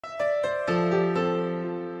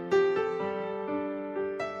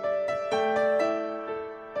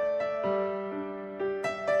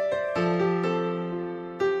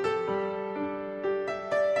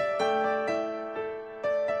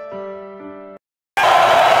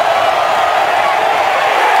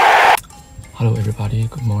Hello everybody,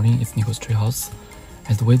 good morning, it's Nico's Treehouse.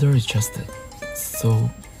 As the weather is just so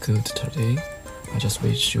good today, I just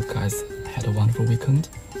wish you guys had a wonderful weekend.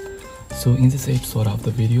 So in this episode of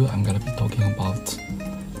the video, I'm gonna be talking about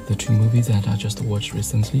the two movies that I just watched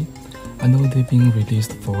recently. I know they've been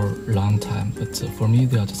released for a long time, but for me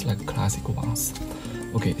they are just like classic ones.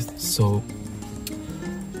 Okay, so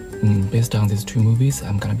based on these two movies,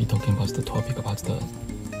 I'm gonna be talking about the topic about the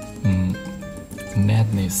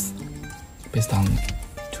madness based on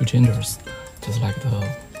two genders, just like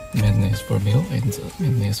the madness for male and the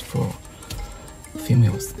madness for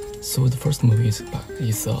females. So the first movie is like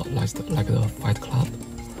the Fight Club.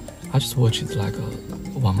 I just watched it like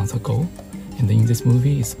 1 month ago, and in this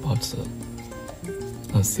movie it's about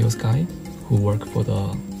a sales guy who works for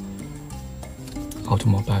the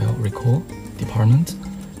automobile recall department.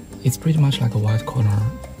 It's pretty much like a white collar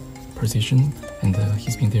position, and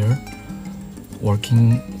he's been there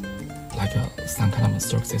working like some kind of a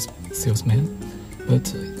success salesman, but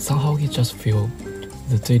somehow he just feel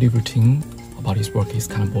the daily routine about his work is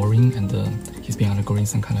kind of boring, and he's been undergoing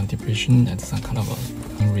some kind of depression and some kind of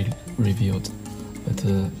revealed. But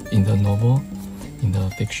in the novel, in the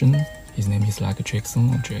fiction, his name is like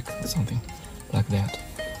Jackson or Jack, something like that.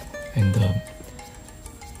 And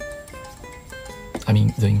I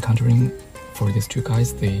mean, the encountering for these two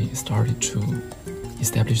guys, they started to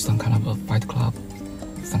establish some kind of a fight club,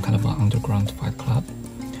 some kind of an underground fight club,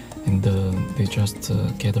 and they just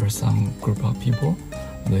gather some group of people.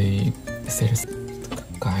 They set this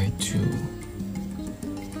guy to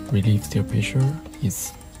relieve their pressure.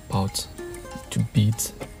 Is about to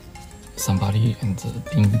beat somebody and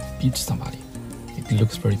beat somebody. It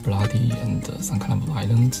looks very bloody and some kind of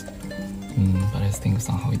violent, but I think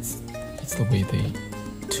somehow it's the way they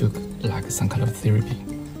took like some kind of therapy.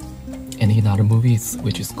 And in other movies,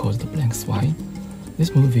 which is called The Blank Swan,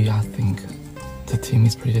 this movie, I think the theme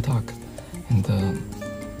is pretty dark, and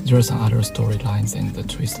there are some other storylines and the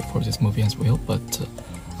twists for this movie as well, but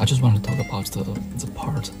I just want to talk about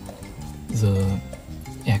the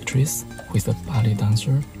actress who is a ballet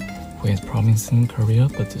dancer who has promising career,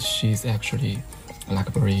 but she's actually like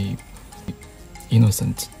a very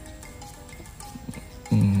innocent,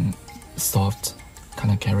 soft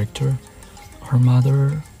kind of character. Her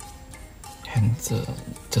mother, and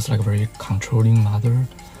just like a very controlling mother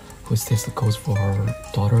who sets the goals for her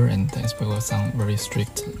daughter, and as well as some very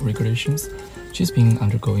strict regulations. She's been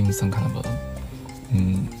undergoing some kind of a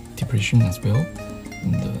depression as well,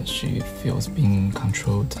 and she feels being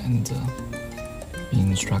controlled and being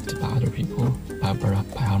instructed by other people, by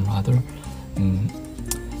her mother,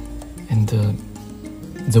 and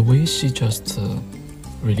the way she just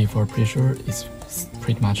relieve her pressure is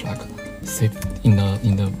pretty much like safe in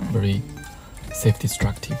a very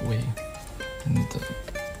self-destructive way, and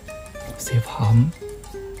self-harm,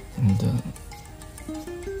 and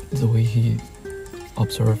the way he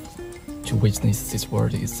observe to witness this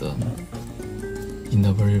world is in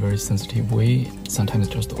a very, very sensitive way, sometimes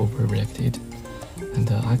just overreacted. And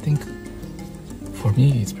I think for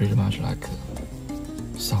me it's pretty much like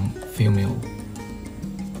some female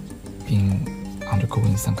being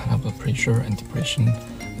undergoing some kind of a pressure and depression.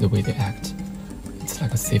 The way they act, it's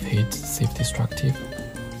like a self-hate, self-destructive.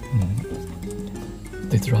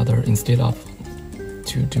 They'd rather, instead of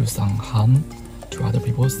to do some harm to other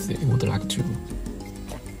people, they would like to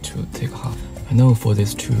take harm. I know for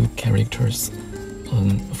these two characters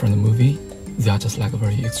from the movie, they are just like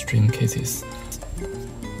very extreme cases,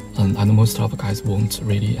 and most of the guys won't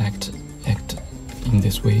really act in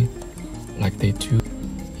this way like they do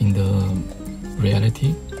in the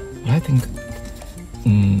reality. But I think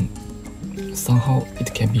somehow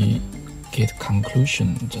it can be get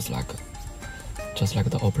conclusion just like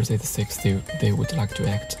the opposite sex. They would like to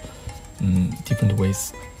act different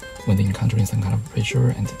ways when they encountering some kind of pressure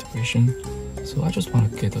and depression. So I just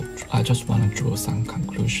want to draw some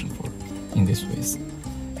conclusion for in this ways.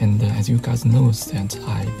 And as you guys know, that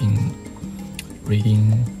I've been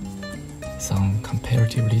reading some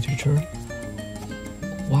comparative literature.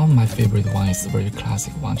 One of my favorite one is a very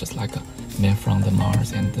classic one, just like Man from the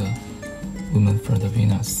Mars and Woman from the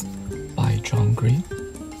Venus by John Gray.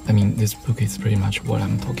 I mean, this book is pretty much what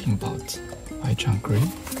I'm talking about by John Gray.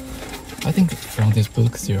 I think from this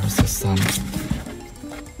book there's some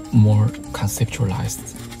more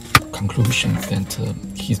conceptualized conclusions that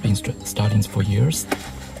he's been studying for years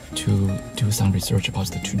to do some research about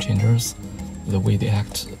the two genders, the way they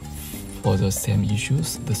act for the same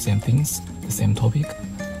issues, the same things, the same topic.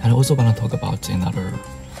 And I also want to talk about another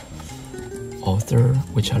author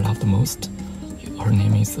which I love the most. Her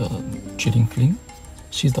name is Gillian Flynn.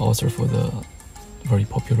 She's the author for the very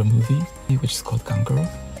popular movie, which is called Gone Girl.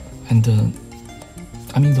 And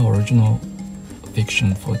I mean, the original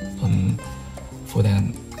fiction for that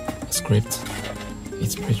script,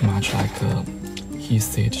 it's pretty much like he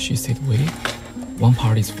said, she said, we. One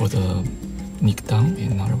part is for the Nick Dunn,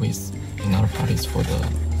 another part is for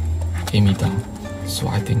the Amy Dunn. So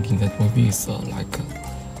I think in that movie is like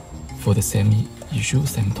for the same issue,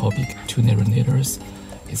 same topic, two narrators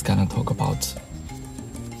is gonna talk about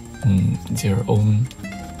their own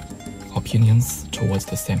opinions towards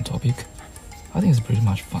the same topic. I think it's pretty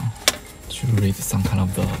much fun to read some kind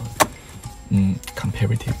of the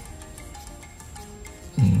comparative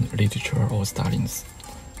literature or studies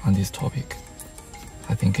on this topic.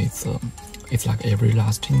 I think it's like every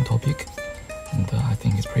lasting topic, and I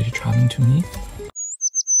think it's pretty charming to me.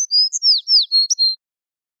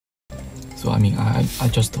 So I mean, I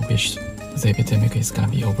just wish the epidemic is gonna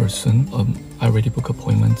be over soon. I already booked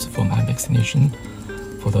appointments for my vaccination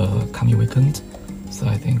for the coming weekend. So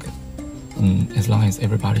I think as long as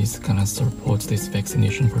everybody's gonna support this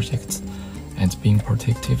vaccination project and being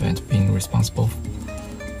protective and being responsible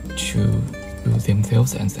to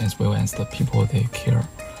themselves and as well as the people they care,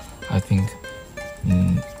 I think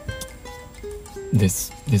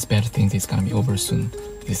this bad thing is gonna be over soon.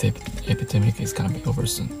 This epidemic is gonna be over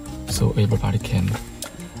soon, so everybody can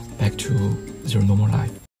back to their normal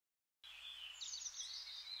life.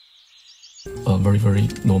 A very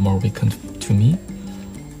normal weekend to me.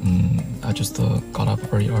 I just got up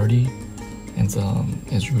very early, and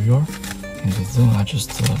as usual, and then I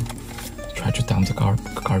just try to dump the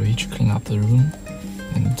garbage, clean up the room,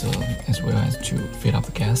 and as well as to fill up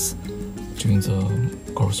the gas, doing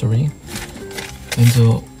the grocery.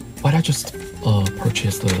 And while I just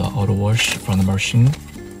purchased the auto wash from the machine,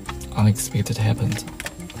 unexpected happened.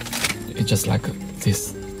 It's just like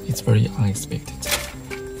this. It's very unexpected.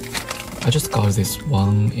 I just got this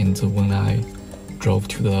one, and when I drove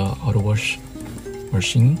to the auto wash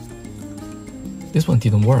machine, this one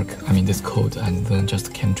didn't work. I mean, this code, and then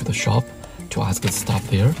just came to the shop to ask the staff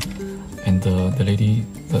there, and the lady,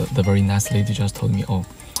 the very nice lady, just told me, oh,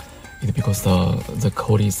 it's because the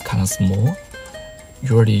code is kind of small.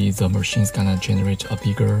 Usually the machine is gonna generate a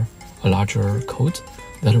larger code.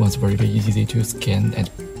 That one's very easy to scan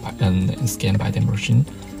and scan by the machine.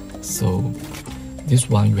 So this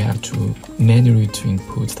one you have to manually to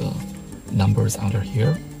input the numbers under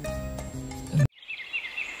here.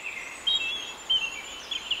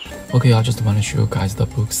 Okay, I just want to show you guys the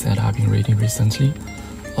books that I've been reading recently.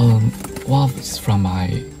 One of is from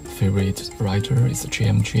my favorite writer is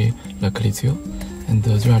JMJ Leclerc, and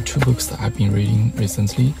there are two books that I've been reading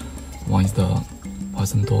recently. One is the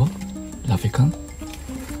Poisson d'Or, L'Africain.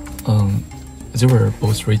 They were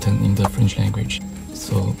both written in the French language.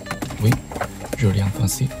 So, oui, Julien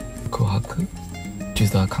Fancy, Kohaku, which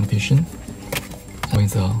is the Confession,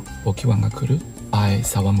 with the Bokiwangakuru by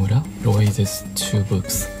Sawamura. Really, these two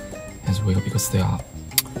books as well, because they are,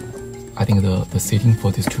 I think the setting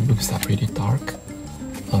for these two books are pretty dark.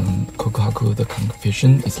 Kohaku, the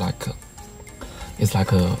Confession, is like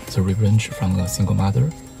the revenge from a single mother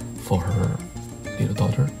for her little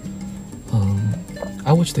daughter.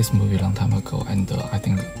 I watched this movie a long time ago, and I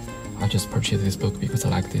think I just purchased this book because I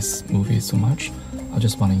like this movie so much. I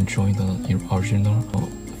just want to enjoy the original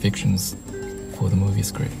fictions for the movie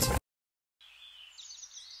script.